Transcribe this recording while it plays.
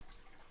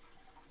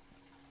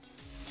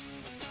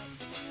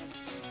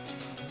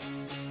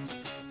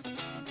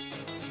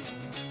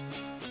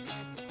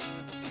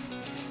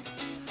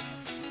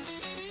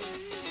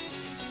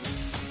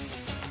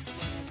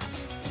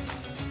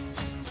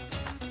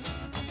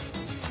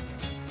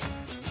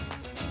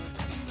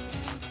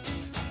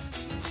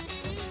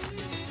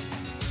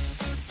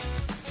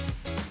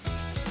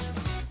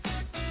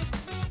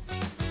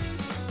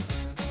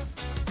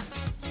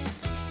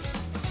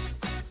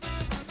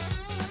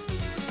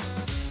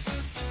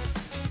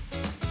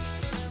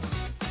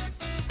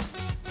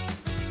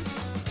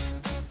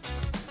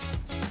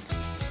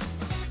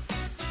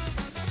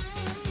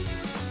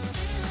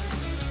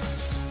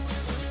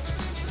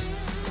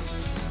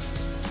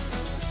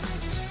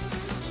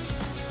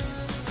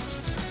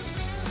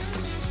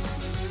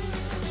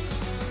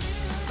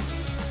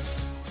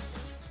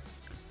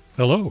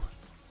Hello,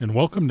 and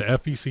welcome to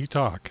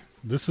FECTALK.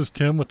 This is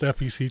Tim with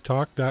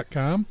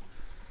FECTalk.com.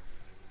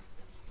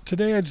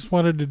 Today I just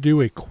wanted to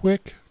do a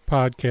quick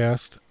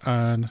podcast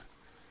on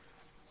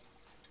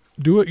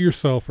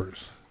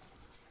do-it-yourselfers.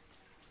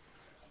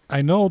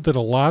 I know that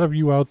a lot of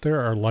you out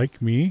there are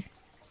like me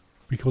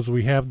because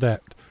we have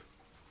that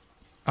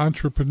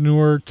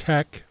entrepreneur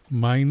tech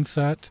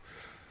mindset.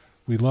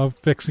 We love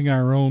fixing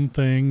our own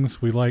things.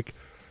 We like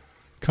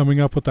coming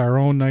up with our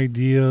own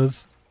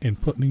ideas and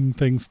putting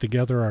things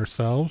together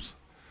ourselves.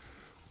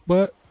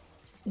 But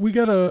we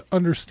got to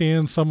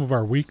understand some of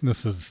our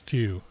weaknesses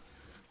too.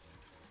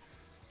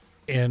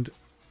 And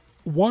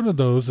one of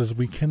those is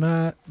we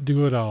cannot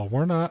do it all.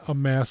 We're not a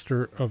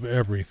master of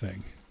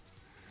everything.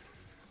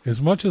 As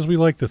much as we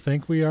like to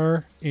think we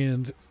are,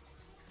 and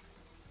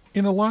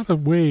in a lot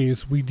of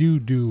ways we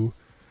do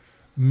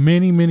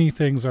many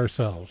things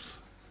ourselves.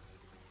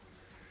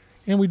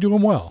 And we do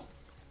them well.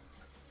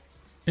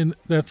 And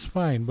that's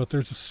fine, but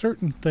there's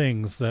certain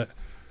things that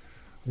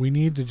we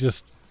need to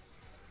just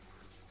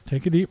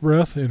take a deep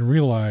breath and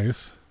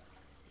realize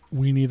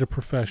we need a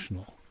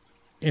professional.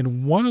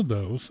 And one of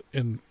those,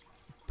 and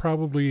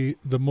probably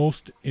the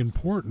most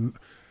important,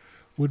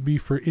 would be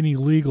for any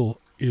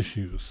legal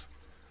issues.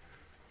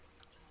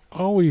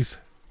 Always,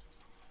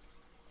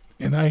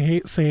 and I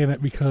hate saying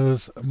it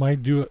because my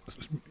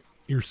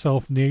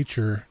do-it-yourself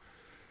nature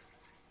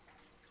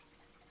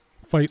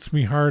fights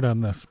me hard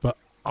on this, but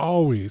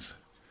always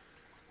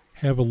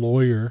have a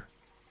lawyer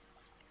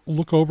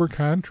look over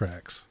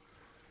contracts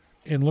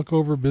and look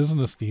over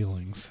business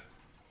dealings.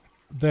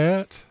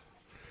 That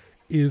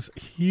is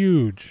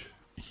huge.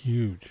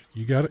 You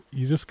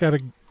just got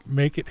to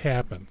make it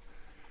happen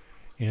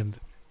and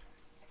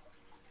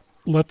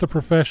let the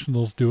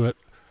professionals do it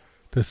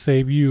to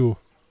save you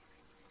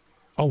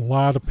a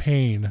lot of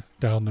pain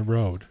down the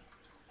road.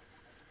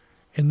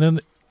 And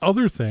then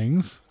other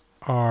things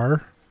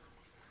are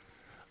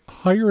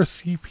hire a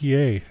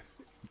CPA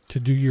to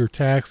do your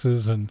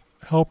taxes and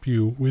help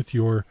you with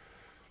your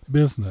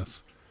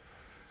business.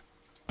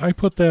 I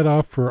put that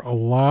off for a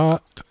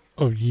lot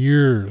of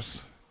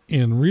years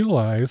and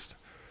realized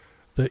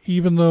that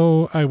even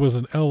though I was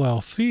an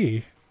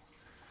LLC,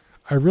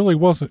 I really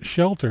wasn't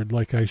sheltered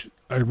like I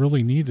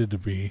really needed to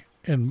be.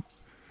 And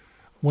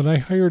when I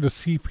hired a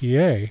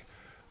CPA,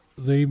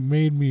 they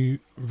made me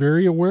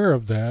very aware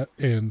of that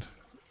and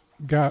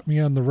got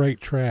me on the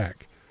right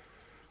track.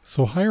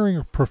 So hiring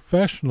a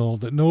professional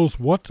that knows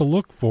what to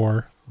look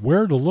for,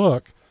 where to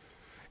look,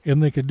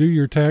 and they can do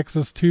your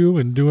taxes too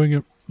and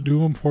do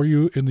them for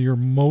you in your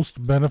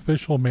most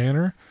beneficial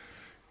manner,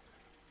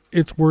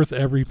 it's worth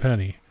every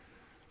penny.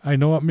 I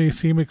know it may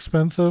seem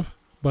expensive,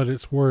 but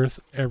it's worth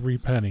every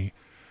penny.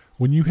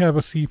 When you have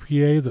a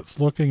CPA that's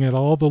looking at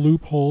all the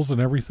loopholes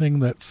and everything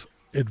that's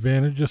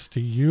advantageous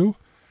to you,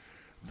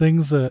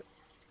 things that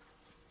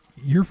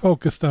you're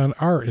focused on,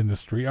 our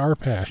industry, our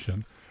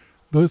passion,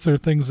 those are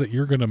things that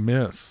you're going to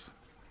miss.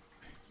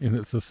 And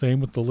it's the same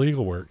with the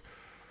legal work.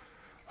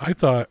 I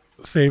thought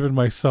saving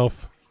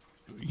myself,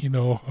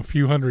 a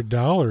few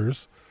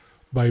 $100s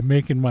by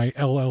making my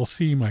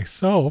LLC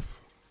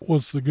myself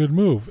was the good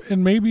move.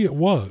 And maybe it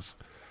was.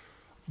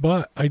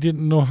 But I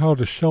didn't know how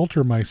to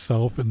shelter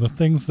myself and the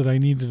things that I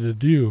needed to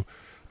do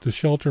to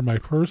shelter my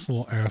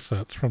personal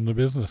assets from the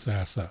business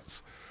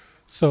assets.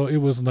 So it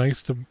was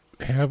nice to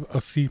have a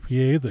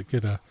CPA that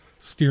could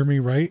steer me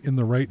right in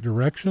the right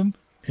direction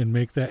and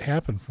make that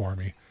happen for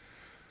me.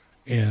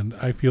 And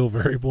I feel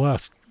very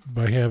blessed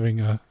by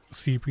having a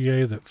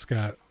CPA that's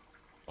got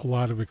a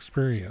lot of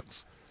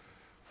experience,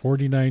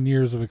 49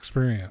 years of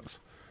experience.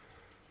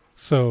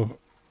 So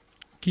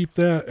keep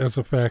that as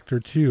a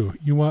factor too.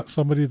 You want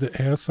somebody that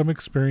has some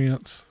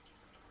experience,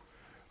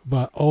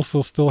 but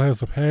also still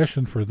has a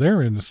passion for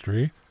their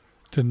industry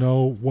to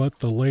know what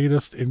the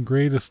latest and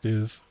greatest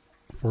is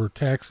for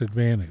tax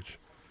advantage.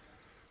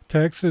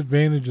 Tax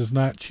advantage is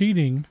not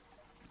cheating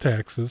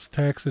taxes.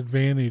 Tax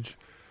advantage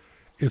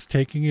is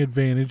taking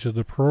advantage of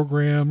the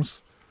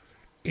programs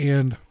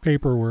and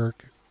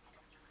paperwork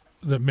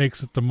that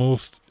makes it the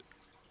most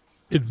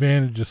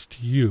advantageous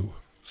to you.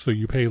 So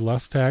you pay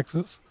less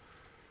taxes,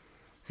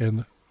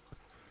 and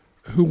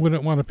who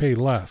wouldn't want to pay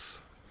less?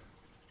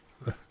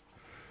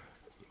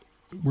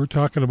 We're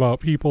talking about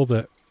people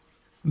that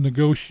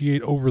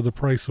negotiate over the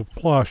price of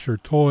plush or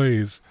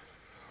toys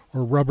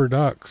or rubber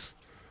ducks.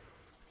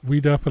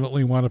 We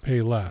definitely want to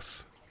pay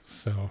less.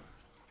 So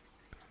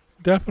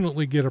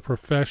definitely get a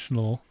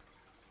professional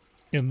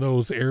in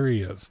those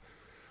areas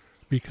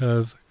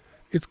because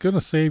it's going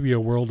to save you a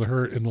world of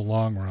hurt in the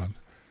long run.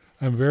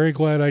 I'm very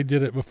glad I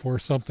did it before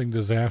something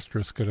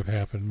disastrous could have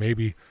happened.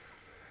 Maybe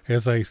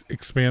as I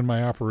expand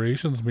my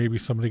operations, maybe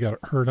somebody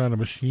got hurt on a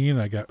machine,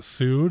 I got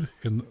sued,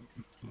 and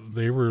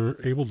they were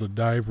able to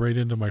dive right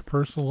into my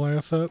personal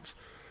assets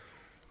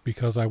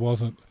because I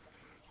wasn't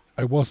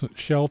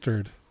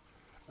sheltered.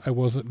 I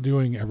wasn't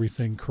doing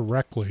everything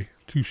correctly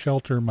to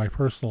shelter my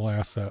personal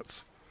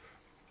assets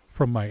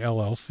from my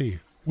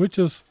LLC, which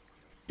is,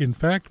 in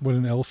fact, what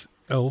an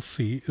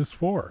LLC is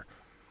for.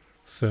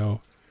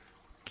 So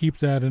keep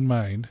that in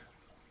mind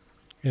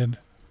And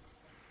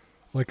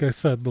like I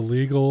said, the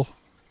legal,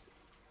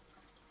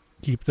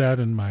 keep that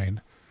in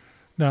mind.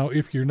 Now,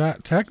 if you're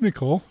not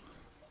technical,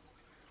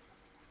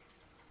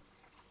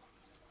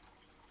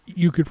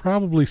 you could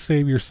probably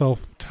save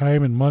yourself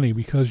time and money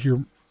because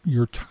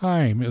your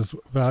time is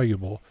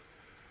valuable.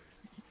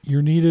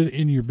 You're needed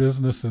in your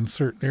business in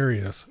certain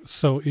areas.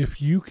 So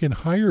if you can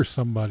hire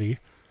somebody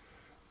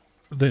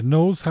that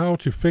knows how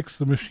to fix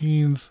the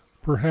machines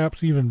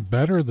perhaps even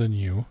better than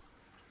you,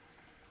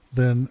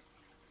 then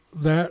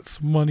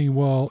that's money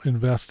well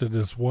invested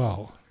as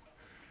well.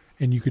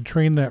 And you could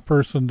train that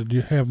person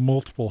to have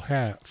multiple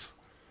hats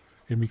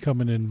and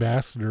become an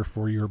ambassador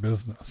for your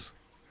business.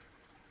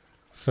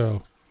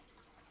 So,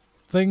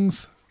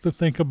 things to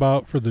think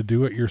about for the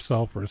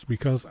do-it-yourselfers,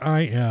 because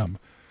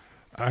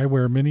I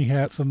wear many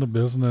hats in the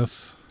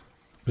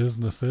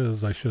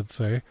businesses, I should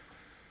say,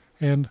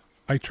 and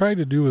I try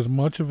to do as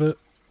much of it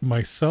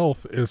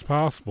myself as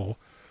possible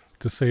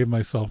to save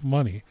myself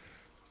money.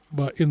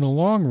 But in the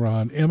long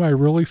run, am I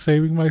really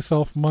saving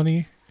myself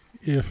money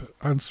if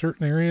on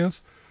certain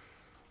areas?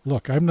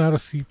 Look, I'm not a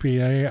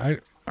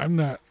CPA. I'm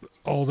not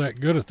all that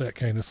good at that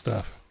kind of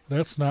stuff.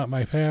 That's not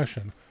my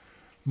passion.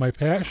 My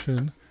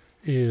passion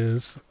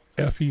is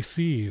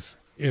FECs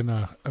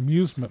in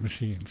amusement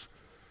machines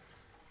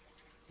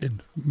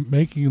and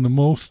making the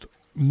most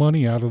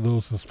money out of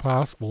those as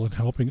possible and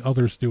helping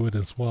others do it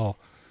as well.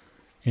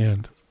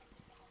 And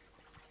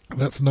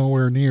that's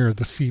nowhere near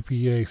the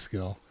CPA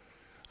skill.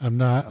 I'm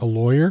not a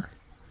lawyer.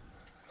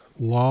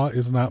 Law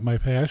is not my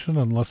passion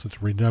unless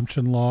it's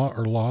redemption law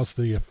or laws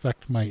that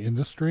affect my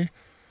industry.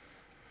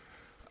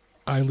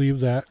 I leave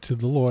that to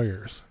the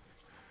lawyers.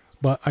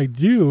 But I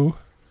do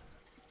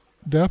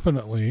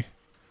definitely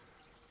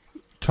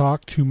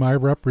talk to my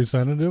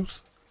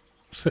representatives,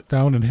 sit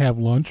down and have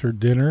lunch or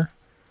dinner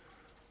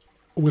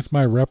with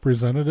my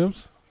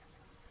representatives.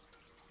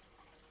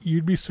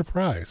 You'd be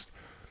surprised.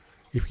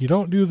 If you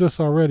don't do this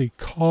already,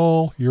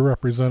 call your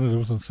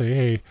representatives and say,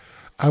 hey,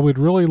 I would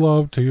really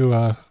love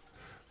to,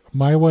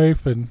 my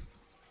wife and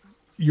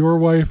your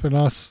wife and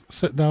us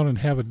sit down and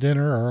have a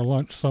dinner or a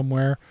lunch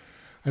somewhere.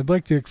 I'd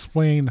like to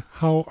explain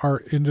how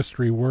our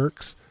industry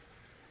works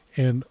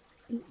and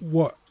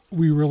what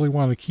we really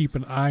want to keep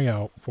an eye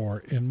out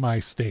for in my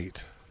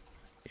state.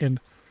 And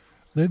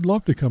they'd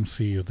love to come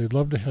see you. They'd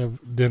love to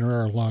have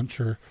dinner or lunch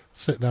or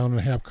sit down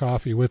and have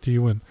coffee with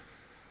you and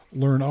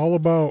learn all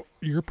about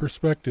your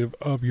perspective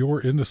of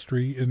your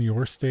industry in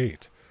your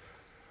state.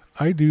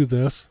 I do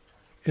this,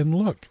 and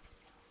look,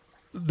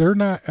 they're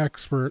not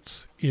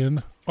experts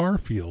in our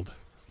field,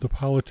 the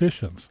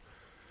politicians.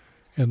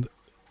 And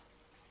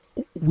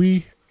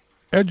we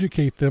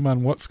educate them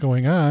on what's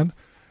going on,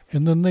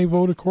 and then they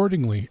vote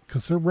accordingly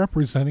because they're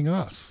representing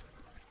us.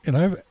 And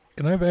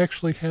I've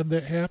actually had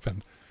that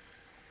happen.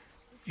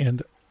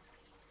 And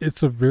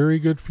it's a very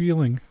good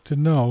feeling to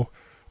know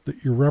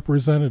that your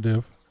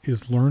representative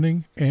is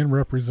learning and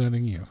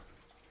representing you.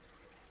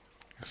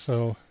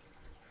 So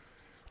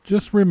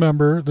just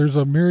remember, there's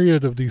a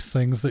myriad of these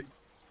things that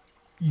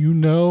you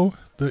know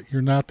that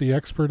you're not the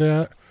expert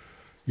at.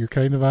 You're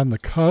kind of on the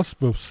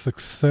cusp of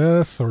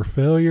success or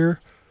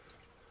failure.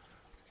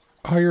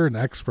 Hire an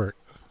expert.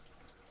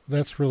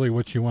 That's really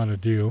what you want to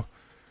do.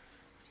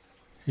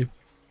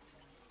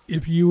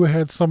 If you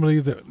had somebody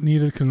that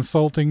needed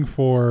consulting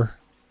for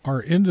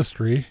our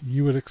industry,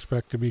 you would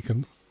expect to be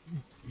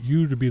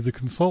you to be the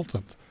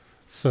consultant.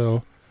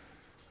 So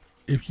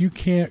if you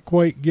can't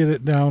quite get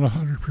it down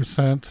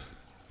 100%,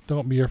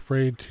 don't be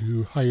afraid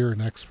to hire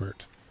an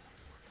expert.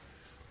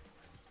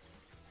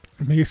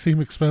 It may seem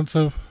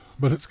expensive,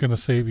 but it's going to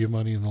save you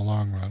money in the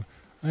long run.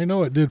 I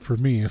know it did for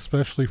me,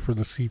 especially for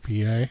the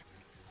CPA.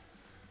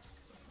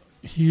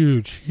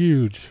 Huge,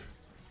 huge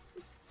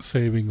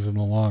savings in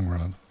the long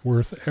run.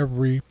 Worth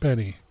every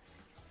penny.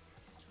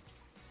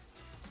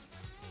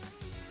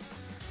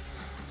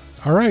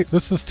 All right,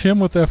 this is Tim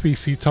with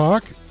FEC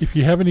Talk. If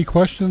you have any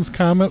questions,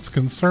 comments,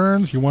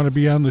 concerns, you want to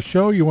be on the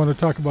show, you want to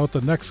talk about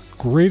the next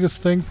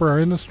greatest thing for our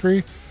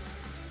industry,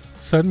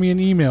 send me an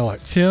email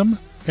at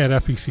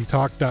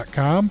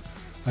tim@fectalk.com.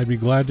 I'd be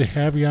glad to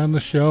have you on the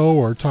show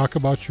or talk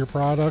about your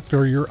product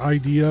or your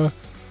idea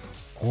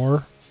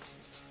or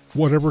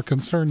whatever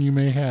concern you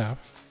may have.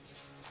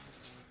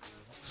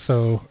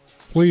 So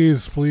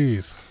please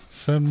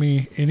send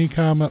me any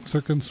comments or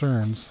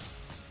concerns.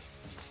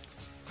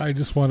 I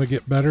just want to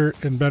get better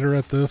and better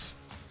at this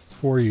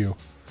for you.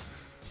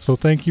 So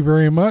thank you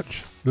very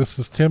much. This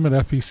is Tim at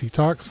FEC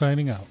Talk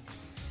signing out.